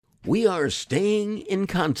We are staying in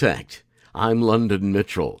contact. I'm London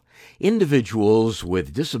Mitchell. Individuals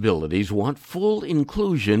with disabilities want full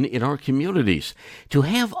inclusion in our communities to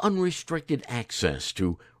have unrestricted access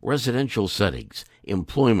to residential settings,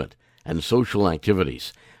 employment, and social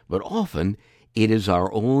activities. But often, it is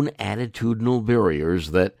our own attitudinal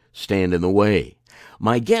barriers that stand in the way.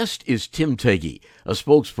 My guest is Tim Tegge, a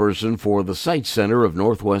spokesperson for the Sight Center of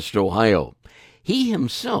Northwest Ohio. He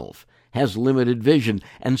himself has limited vision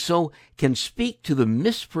and so can speak to the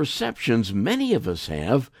misperceptions many of us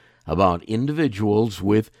have about individuals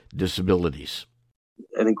with disabilities.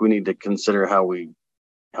 I think we need to consider how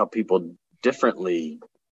people differently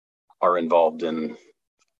are involved in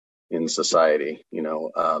society,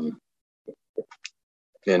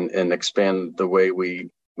 and expand the way we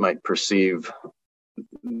might perceive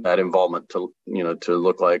that involvement to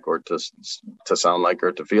look like, or to sound like,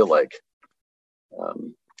 or to feel like.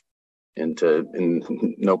 And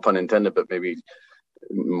no pun intended, but maybe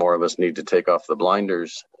more of us need to take off the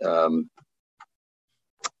blinders, to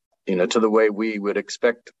the way we would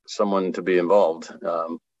expect someone to be involved.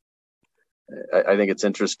 I think it's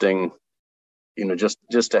interesting,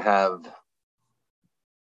 just to have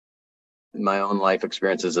my own life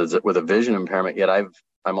experiences with a vision impairment. Yet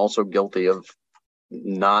I'm also guilty of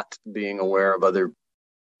not being aware of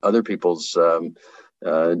other people's,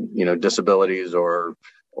 disabilities or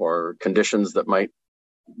conditions that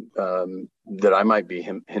I might be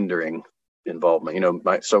hindering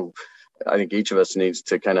involvement. So I think each of us needs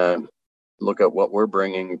to kind of look at what we're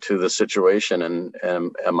bringing to the situation, and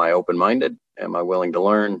am I open-minded? Am I willing to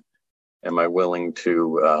learn? Am I willing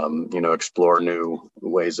to, explore new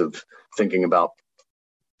ways of thinking about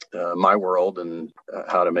my world and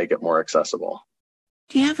how to make it more accessible?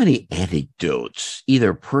 Do you have any anecdotes,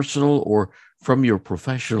 either personal or from your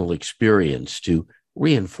professional experience, to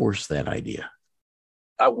reinforce that idea?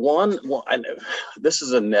 This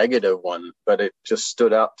is a negative one, but it just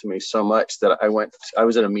stood out to me so much that I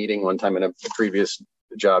was at a meeting one time in a previous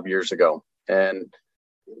job years ago, and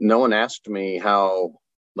no one asked me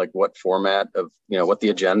what format of, what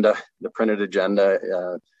the printed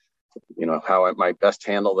agenda, how I might best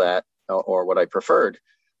handle that, or what I preferred.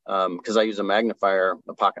 Because I use a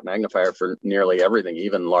pocket magnifier for nearly everything,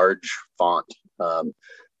 even large font.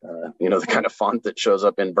 The kind of font that shows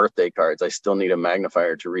up in birthday cards. I still need a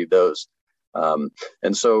magnifier to read those.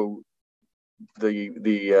 And so the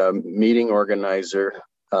meeting organizer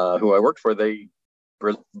who I worked for, they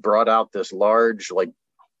brought out this large,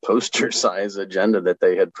 poster size agenda that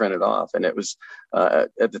they had printed off. And it was,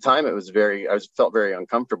 at the time, I felt very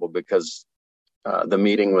uncomfortable because the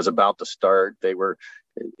meeting was about to start. They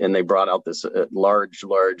brought out this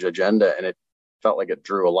large agenda, and it felt like it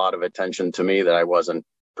drew a lot of attention to me that I wasn't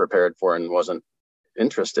prepared for and wasn't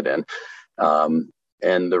interested in.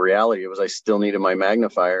 And the reality was I still needed my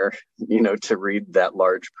magnifier, to read that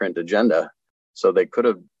large print agenda. So they could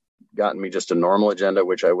have gotten me just a normal agenda,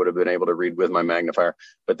 which I would have been able to read with my magnifier,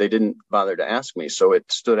 but they didn't bother to ask me. So it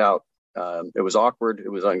stood out. It was awkward. It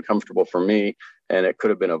was uncomfortable for me, and it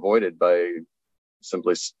could have been avoided by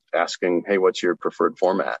simply asking, "Hey, what's your preferred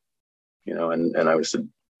format?" And I said,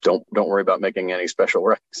 don't worry about making any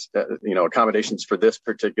special accommodations for this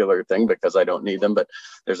particular thing, because I don't need them. But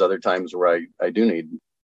there's other times where I do need,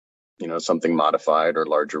 something modified or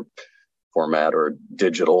larger format or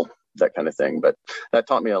digital, that kind of thing. But that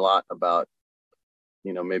taught me a lot about,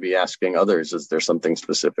 maybe asking others, is there something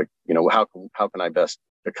specific? How can I best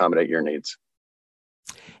accommodate your needs?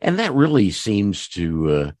 And that really seems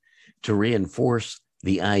to reinforce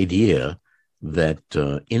the idea that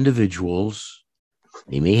individuals,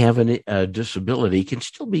 they may have a disability, can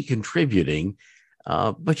still be contributing,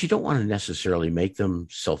 but you don't want to necessarily make them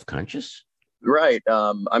self-conscious. Right.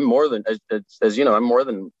 I'm more than, as you know, I'm more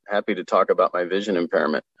than happy to talk about my vision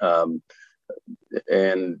impairment. But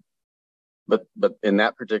in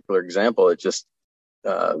that particular example, it just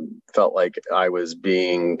felt like I was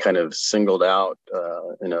being kind of singled out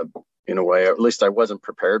in a way, or at least I wasn't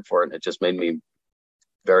prepared for it. And it just made me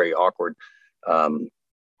very awkward.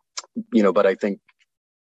 But I think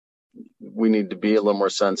we need to be a little more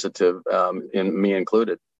sensitive, in me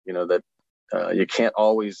included, that you can't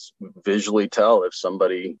always visually tell if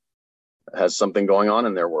somebody has something going on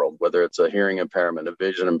in their world, whether it's a hearing impairment, a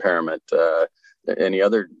vision impairment, any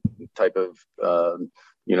other type of,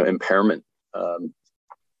 impairment,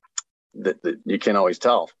 that you can't always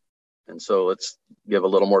tell. And so let's give a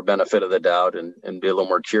little more benefit of the doubt and be a little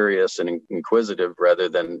more curious and inquisitive rather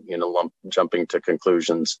than, jumping to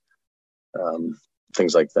conclusions,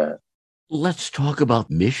 things like that. Let's talk about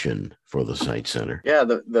mission for the Sight Center. Yeah,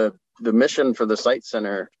 the mission for the Sight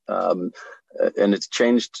Center, and it's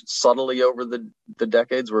changed subtly over the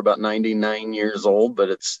decades. We're about 99 years old, but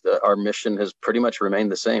our mission has pretty much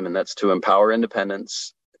remained the same, and that's to empower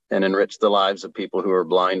independence and enrich the lives of people who are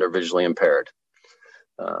blind or visually impaired.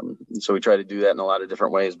 So we try to do that in a lot of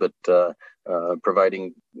different ways, but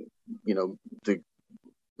providing, the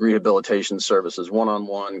rehabilitation services,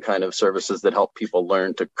 one-on-one kind of services that help people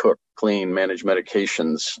learn to cook, clean, manage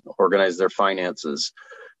medications, organize their finances,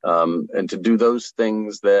 and to do those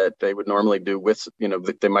things that they would normally do with,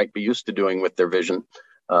 that they might be used to doing with their vision,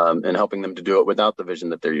 and helping them to do it without the vision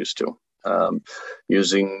that they're used to,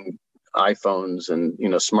 using iPhones and,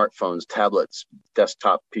 smartphones, tablets,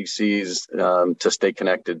 desktop PCs, to stay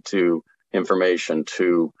connected to information,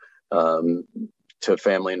 to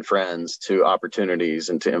family and friends, to opportunities,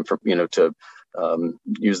 and to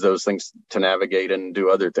use those things to navigate and do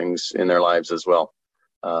other things in their lives as well.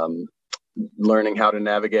 Learning how to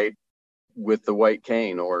navigate with the white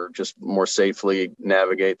cane, or just more safely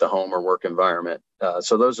navigate the home or work environment.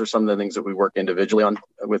 So those are some of the things that we work individually on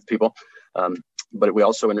with people. But we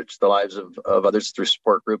also enrich the lives of others through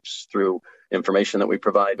support groups, through information that we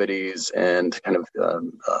provide, videos, and kind of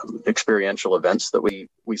experiential events that we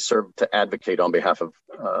serve to advocate on behalf of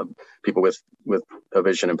people with a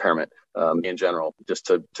vision impairment in general, just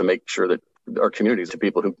to make sure that our communities to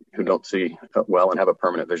people who don't see well and have a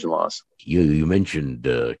permanent vision loss. You mentioned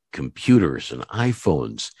computers and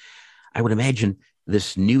iPhones. I would imagine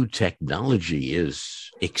this new technology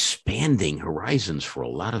is expanding horizons for a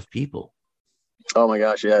lot of people. Oh my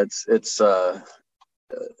gosh, yeah, it's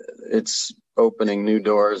opening new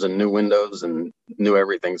doors and new windows and new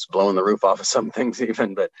everything's blowing the roof off of some things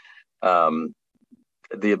even, but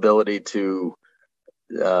the ability to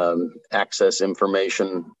access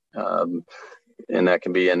information, and that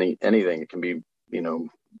can be anything. It can be,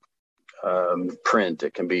 print,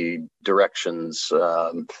 it can be directions,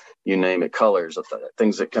 you name it, colors,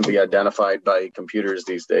 things that can be identified by computers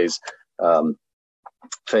these days,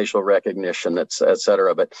 facial recognition, et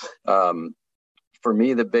cetera. But for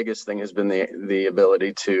me, the biggest thing has been the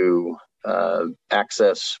ability to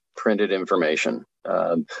access printed information.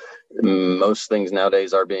 Most things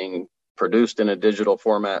nowadays are being produced in a digital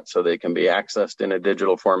format, so they can be accessed in a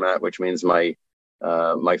digital format, which means my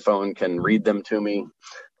phone can read them to me.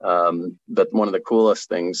 But one of the coolest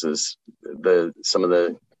things is some of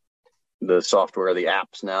the software, the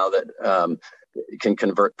apps now that can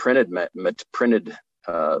convert printed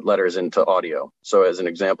letters into audio. So as an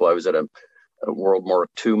example, I was at a World War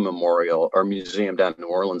II memorial or museum down in New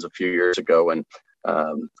Orleans a few years ago, and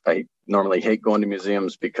I normally hate going to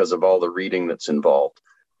museums because of all the reading that's involved.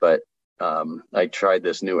 But I tried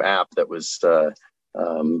this new app that was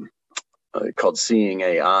called Seeing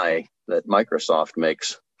AI that Microsoft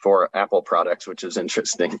makes for Apple products, which is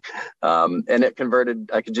interesting. And it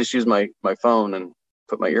converted, I could just use my phone and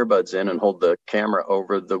put my earbuds in and hold the camera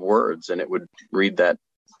over the words, and it would read that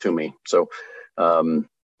to me. So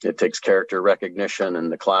it takes character recognition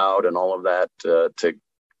and the cloud and all of that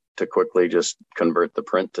to quickly just convert the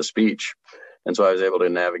print to speech. And so I was able to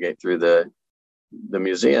navigate through the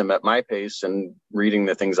museum at my pace and reading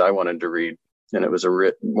the things I wanted to read. And it was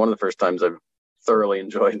one of the first times I've thoroughly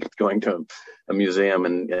enjoyed going to a museum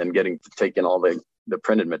and getting to take in all the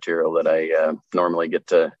printed material that I normally get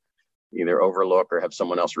to either overlook or have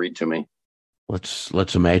someone else read to me.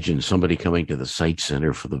 Let's imagine somebody coming to the Sight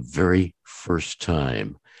Center for the very first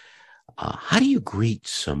time. How do you greet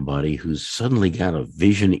somebody who's suddenly got a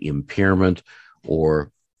vision impairment,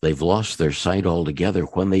 or they've lost their sight altogether,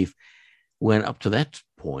 when up to that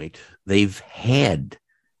point they've had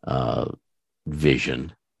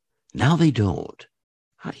vision, now they don't?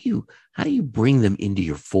 How do you bring them into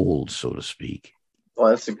your fold, so to speak?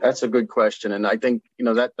 Well, that's a good question, and I think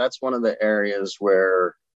that's one of the areas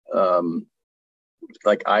where,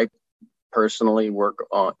 like I personally work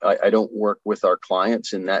on. I don't work with our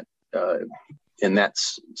clients in that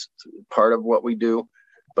part of what we do,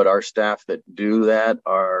 but our staff that do that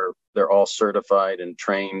they're all certified and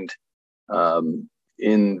trained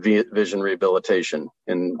in vision rehabilitation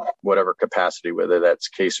in whatever capacity, whether that's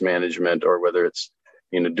case management or whether it's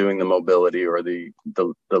doing the mobility or the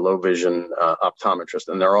low vision optometrist,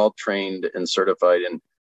 and they're all trained and certified in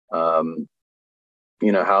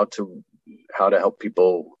how to help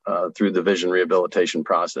people through the vision rehabilitation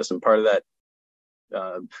process. And part of that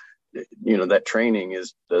that training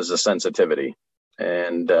is a sensitivity,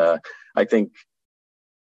 and I think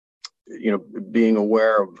being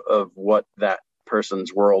aware of what that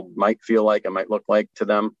person's world might feel like and might look like to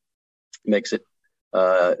them makes it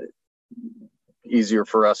easier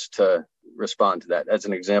for us to respond to that. As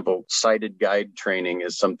an example, sighted guide training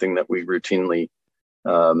is something that we routinely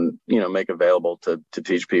make available to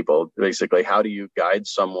teach people. Basically, how do you guide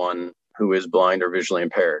someone who is blind or visually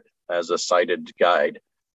impaired as a sighted guide?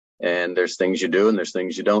 And there's things you do and there's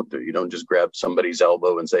things you don't do. You don't just grab somebody's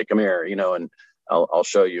elbow and say, come here, and I'll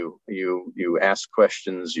show you. You ask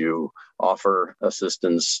questions, you offer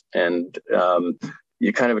assistance, and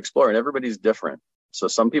you kind of explore. And everybody's different. So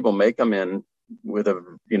some people may come in with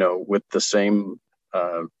with the same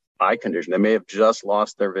eye condition. They may have just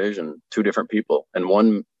lost their vision, two different people. And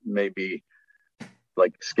one may be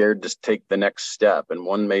like scared to take the next step. And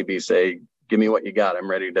one may be say, give me what you got. I'm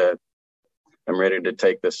ready to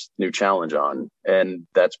take this new challenge on. And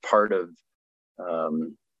that's part of,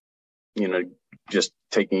 just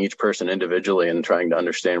taking each person individually and trying to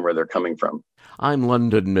understand where they're coming from. I'm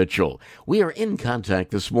London Mitchell. We are in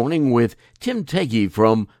contact this morning with Tim Tegge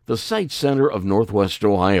from the Sight Center of Northwest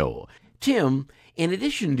Ohio. Tim, in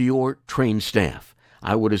addition to your trained staff,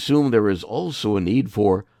 I would assume there is also a need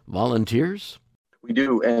for volunteers? We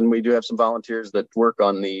do, and we do have some volunteers that work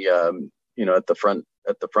on the, at the front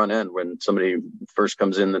end when somebody first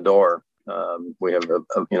comes in the door. We have a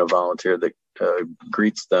volunteer that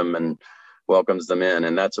greets them and welcomes them in,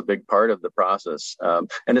 and that's a big part of the process. And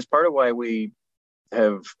it's part of why we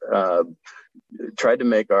have tried to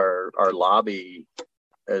make our lobby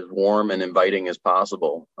as warm and inviting as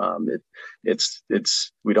possible. It's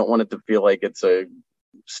we don't want it to feel like it's a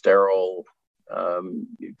sterile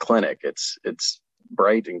clinic. It's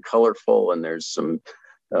bright and colorful, and there's some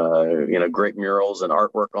great murals and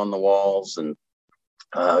artwork on the walls, and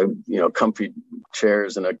comfy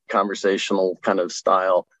chairs and a conversational kind of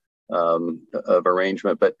style of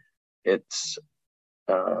arrangement. But it's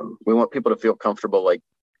we want people to feel comfortable, like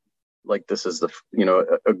this is a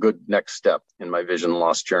good next step in my vision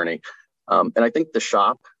loss journey. And I think the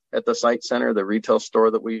shop at the Sight Center, the retail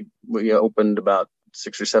store that we opened about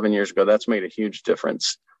 6 or 7 years ago, that's made a huge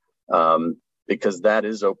difference, because that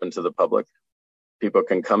is open to the public. People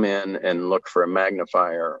can come in and look for a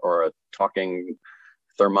magnifier or a talking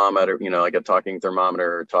thermometer, like a talking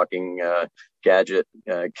thermometer, or talking gadget,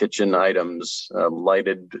 kitchen items,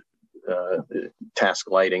 lighted task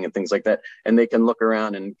lighting and things like that. And they can look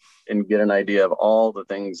around and get an idea of all the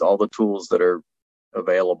things, all the tools that are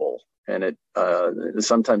available. And it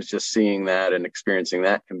sometimes just seeing that and experiencing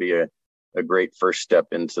that can be a great first step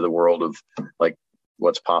into the world of like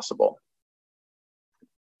what's possible.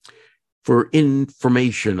 For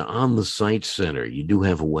information on the Sight Center, you do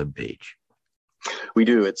have a webpage. We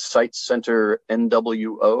do. It's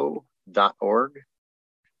sightcenternwo.org.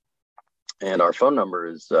 And our phone number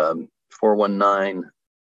is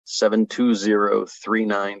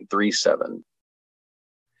 419-720-3937.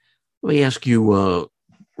 Let me ask you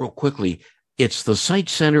real quickly. It's the Sight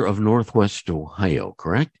Center of Northwest Ohio,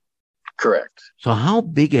 correct? Correct. So how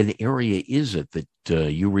big an area is it that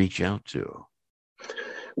you reach out to?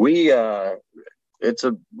 It's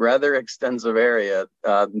a rather extensive area.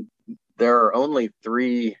 There are only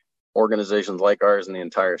 3 organizations like ours in the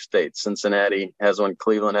entire state. Cincinnati has one,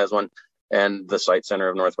 Cleveland has one, and the Sight Center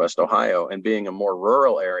of Northwest Ohio. And being a more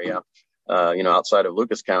rural area, outside of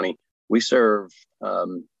Lucas County, we serve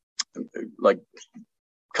like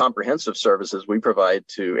comprehensive services. We provide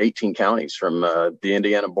to 18 counties from the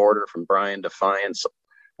Indiana border, from Bryan, Defiance,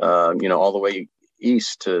 all the way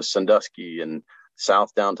east to Sandusky and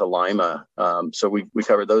south down to Lima. So we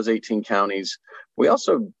cover those 18 counties. We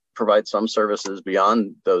also provide some services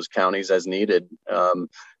beyond those counties as needed.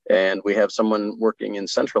 And we have someone working in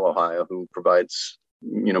Central Ohio who provides,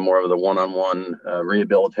 more of the one-on-one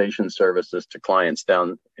rehabilitation services to clients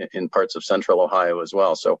down in parts of Central Ohio as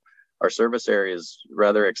well. So our service area is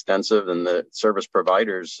rather extensive, and the service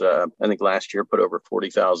providers, I think last year put over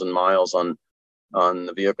 40,000 miles on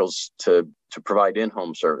the vehicles to provide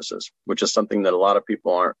in-home services, which is something that a lot of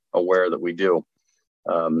people aren't aware that we do.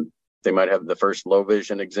 They might have the first low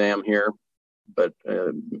vision exam here, but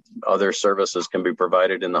other services can be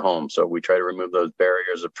provided in the home. So we try to remove those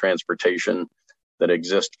barriers of transportation that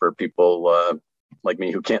exist for people like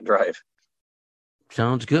me who can't drive.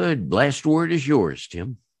 Sounds good. Last word is yours,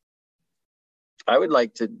 Tim. I would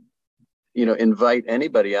like to, invite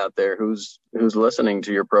anybody out there who's listening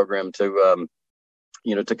to your program to,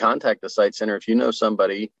 to contact the Sight Center. If you know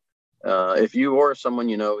somebody, if you or someone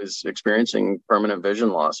is experiencing permanent vision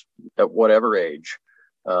loss at whatever age,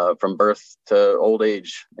 from birth to old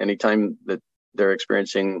age, anytime that they're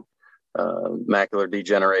experiencing macular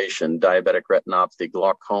degeneration, diabetic retinopathy,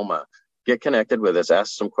 glaucoma, get connected with us,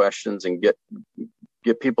 ask some questions, and get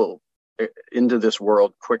people into this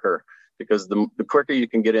world quicker. Because the quicker you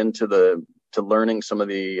can get into to learning some of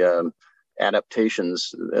the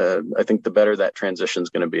adaptations, I think the better that transition is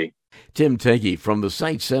going to be. Tim Tegge from the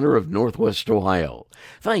Site Center of Northwest Ohio.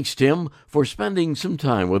 Thanks, Tim, for spending some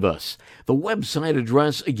time with us. The website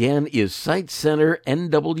address again is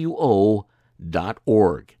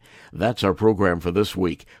sitecenternwo.org. That's our program for this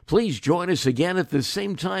week. Please join us again at the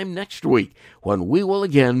same time next week when we will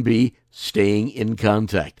again be staying in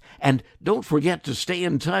contact. And don't forget to stay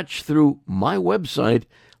in touch through my website,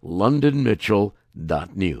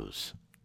 londonmitchell.news.